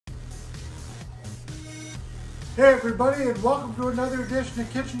Hey everybody, and welcome to another edition of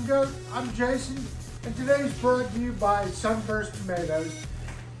Kitchen Goat. I'm Jason, and today's brought to you by Sunburst Tomatoes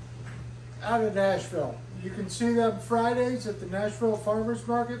out of Nashville. You can see them Fridays at the Nashville Farmers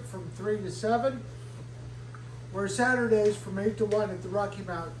Market from 3 to 7, or Saturdays from 8 to 1 at the Rocky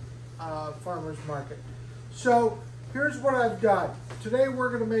Mount Farmers Market. So here's what I've done. Today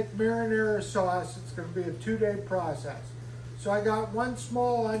we're going to make marinara sauce. It's going to be a 2-day process. So I got one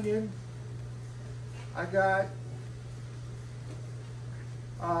small onion. I got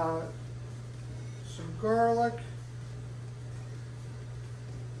some garlic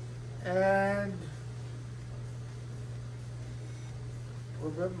and a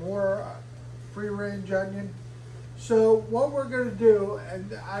little bit more free-range onion. So what we're going to do,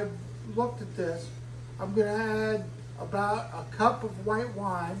 and I've looked at this, I'm going to add about a cup of white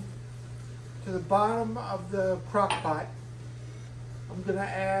wine to the bottom of the crock pot. I'm going to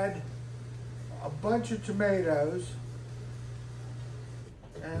add a bunch of tomatoes,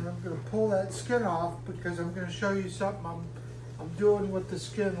 and I'm going to pull that skin off because I'm going to show you something I'm doing with the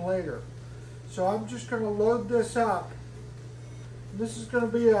skin later. So I'm just going to load this up. This is going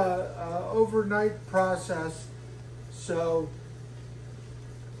to be a overnight process. So,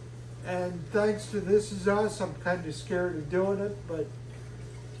 and thanks to This Is Us, I'm kind of scared of doing it, but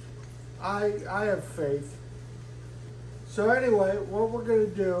I have faith. So anyway, what we're going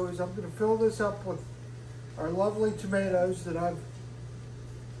to do is I'm going to fill this up with our lovely tomatoes that I've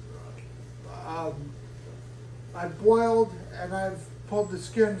boiled and I've pulled the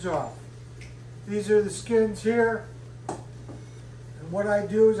skins off. These are the skins here. And what I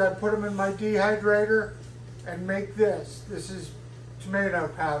do is I put them in my dehydrator and make this. This is tomato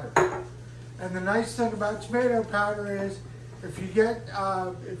powder. And the nice thing about tomato powder is if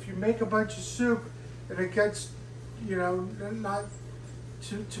you make a bunch of soup and it gets, you know, not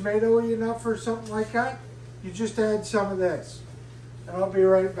tomatoey enough or something like that, you just add some of this. And I'll be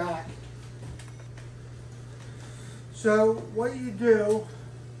right back. So what you do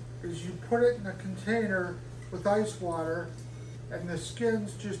is you put it in a container with ice water and the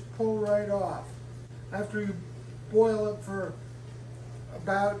skins just pull right off after you boil it for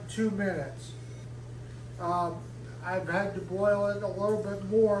about 2 minutes. I've had to boil it a little bit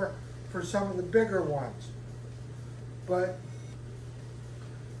more for some of the bigger ones. But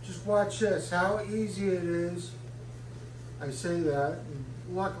just watch this, how easy it is. I say that, and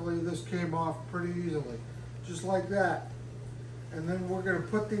luckily this came off pretty easily, just like that. And then we're going to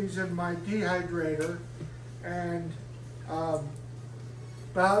put these in my dehydrator, and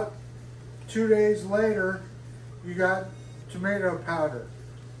about 2 days later, you got tomato powder,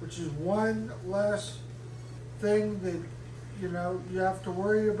 which is one less thing that you have to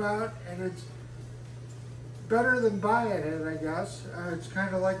worry about, and it's better than buying it, I guess. It's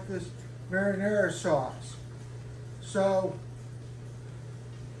kind of like this marinara sauce. So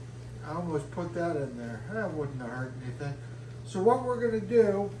I almost put that in there. That wouldn't have hurt anything. So what we're going to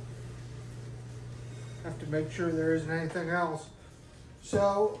do, have to make sure there isn't anything else.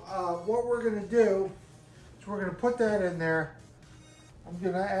 So what we're going to do is we're going to put that in there. I'm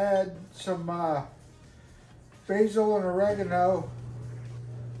going to add some basil and oregano,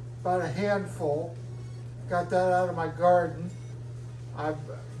 about a handful. Got that out of my garden. I've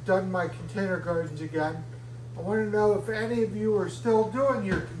done my container gardens again. I want to know if any of you are still doing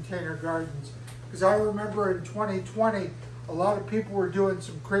your container gardens, because I remember in 2020 a lot of people were doing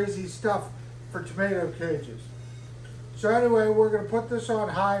some crazy stuff for tomato cages. So anyway, we're going to put this on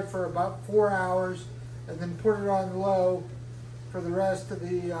high for about 4 hours and then put it on low for the rest of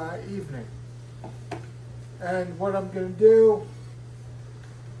the evening. And what I'm going to do,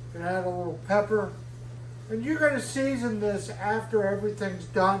 I'm going to add a little pepper. And you're going to season this after everything's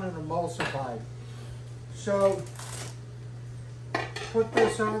done and emulsified. So put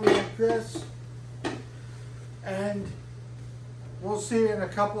this on like this, and we'll see in a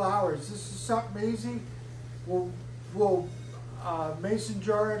couple hours. This is something easy. We'll mason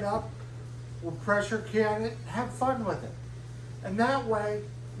jar it up, we'll pressure can it, have fun with it. And that way,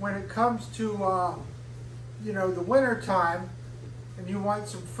 when it comes to the winter time and you want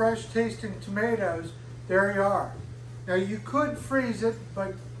some fresh tasting tomatoes, there you are. Now you could freeze it,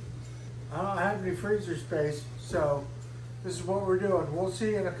 but I don't have any freezer space, so this is what we're doing. We'll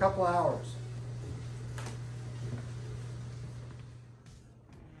see you in a couple hours.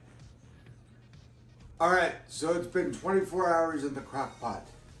 All right, so it's been 24 hours in the crock pot.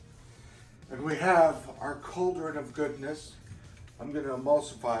 And we have our cauldron of goodness. I'm going to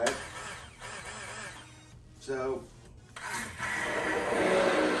emulsify it. So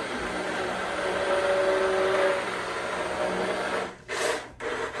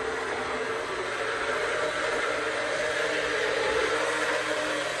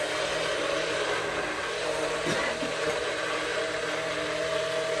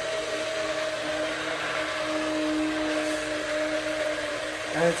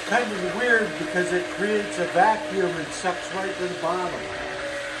And it's kind of weird because it creates a vacuum and sucks right to the bottom.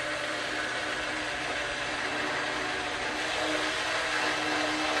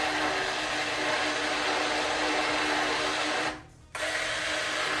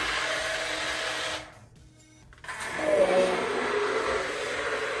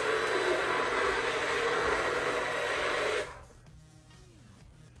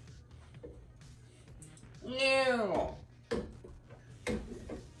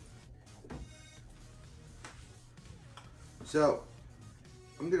 So,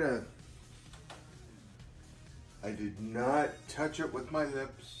 I did not touch it with my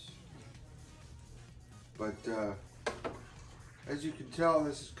lips, but as you can tell,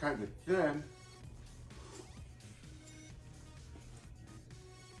 this is kind of thin.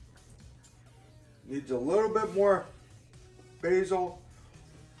 Needs a little bit more basil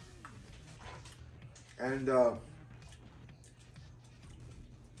and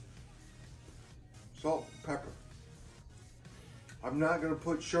salt and pepper. I'm not going to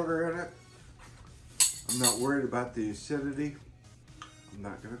put sugar in it. I'm not worried about the acidity. I'm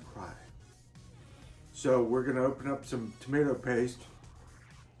not going to cry. So we're going to open up some tomato paste.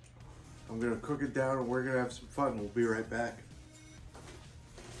 I'm going to cook it down and we're going to have some fun. We'll be right back.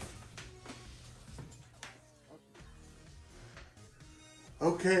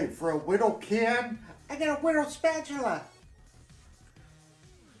 Okay, for a whittle can, I got a whittle spatula.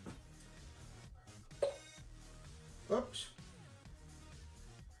 Oops.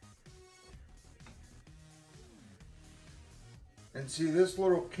 And see, this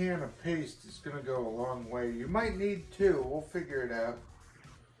little can of paste is going to go a long way. You might need two. We'll figure it out.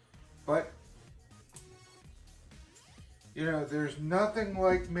 But, you know, there's nothing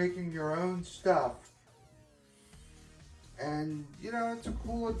like making your own stuff. And, you know, it's a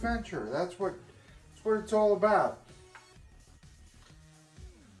cool adventure. That's what it's all about.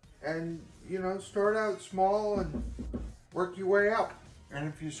 And, you know, start out small and work your way up. And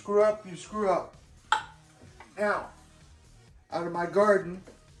if you screw up, you screw up. Now, out of my garden,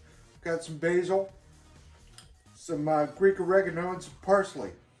 got some basil, some Greek oregano, and some parsley.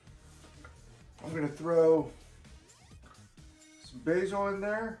 I'm going to throw some basil in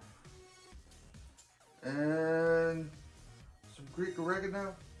there and some Greek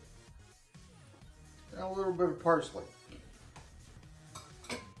oregano and a little bit of parsley.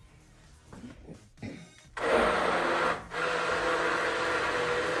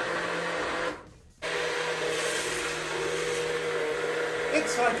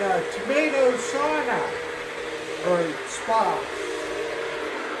 It's like a tomato sauna or spa.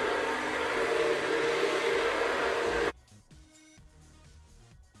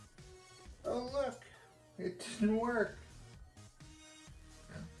 Oh look, it didn't work.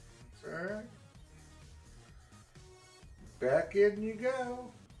 It's alright. Back in you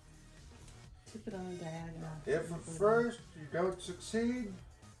go. Tip it on the diagonal. If at first you don't succeed,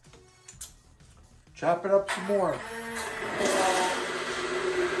 chop it up some more.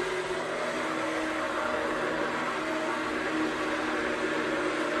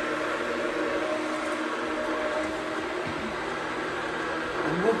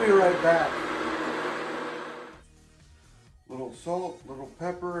 And we'll be right back. Little salt, little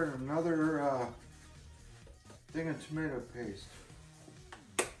pepper, and another thing of tomato paste.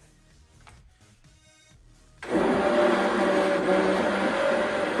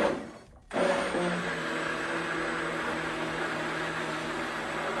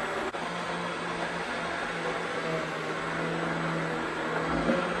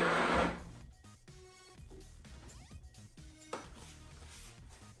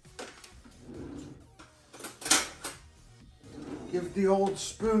 Give the old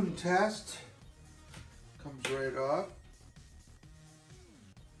spoon test. Comes right off.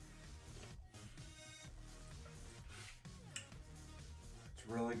 It's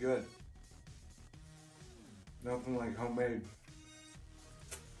really good. Nothing like homemade.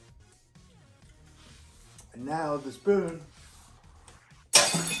 And now the spoon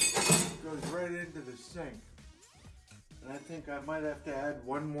goes right into the sink. And I think I might have to add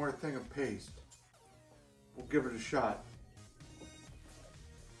one more thing of paste. We'll give it a shot.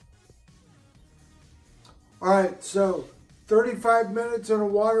 All right, so 35 minutes in a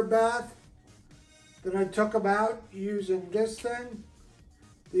water bath. Then I took them out using this thing.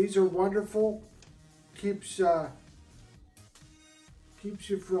 These are wonderful. Keeps you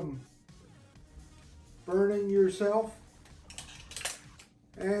from burning yourself.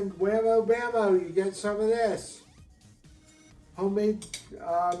 And whammo bammo, you get some of this. Homemade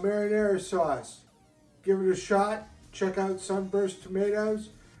marinara sauce. Give it a shot. Check out Sunburst Tomatoes.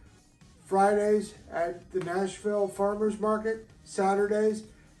 Fridays at the Nashville Farmers Market, Saturdays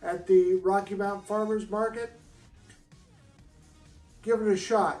at the Rocky Mountain Farmers Market. Give it a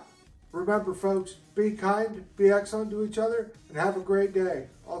shot. Remember, folks, be kind, be excellent to each other, and have a great day.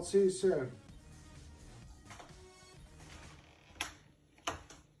 I'll see you soon.